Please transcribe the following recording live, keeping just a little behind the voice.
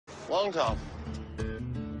Long Tom.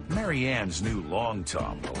 Mary Ann's new Long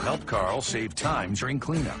Tom will help Karl save time during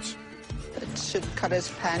cleanups. It should cut his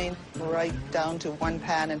panning right down to 1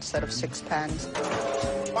 pan instead of 6 pans.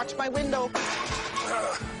 Watch my window.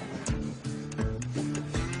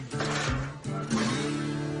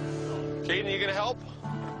 Caden, you gonna help?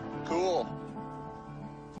 Cool.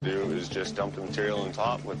 Do is just dump the material on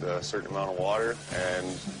top with a certain amount of water, and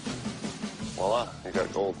voila, you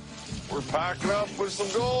got gold. We're packing up with some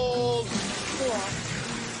gold.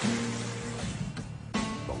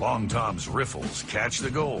 The Long Tom's riffles catch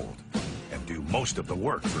the gold and do most of the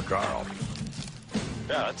work for Karl.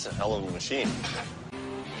 Yeah, that's a hell of a machine.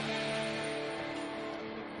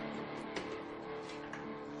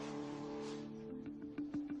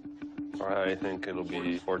 I think it'll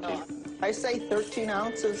be 14. I say 13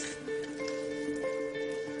 ounces.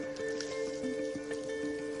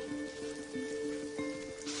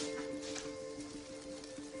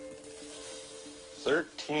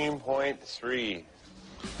 $13.3.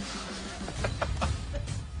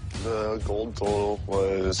 The gold total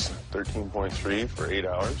was 13.3 for 8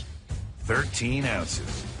 hours. 13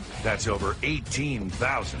 ounces. That's over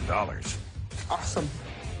 $18,000. Awesome.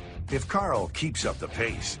 If Karl keeps up the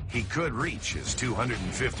pace, he could reach his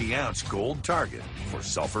 250-ounce gold target for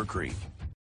Sulphur Creek.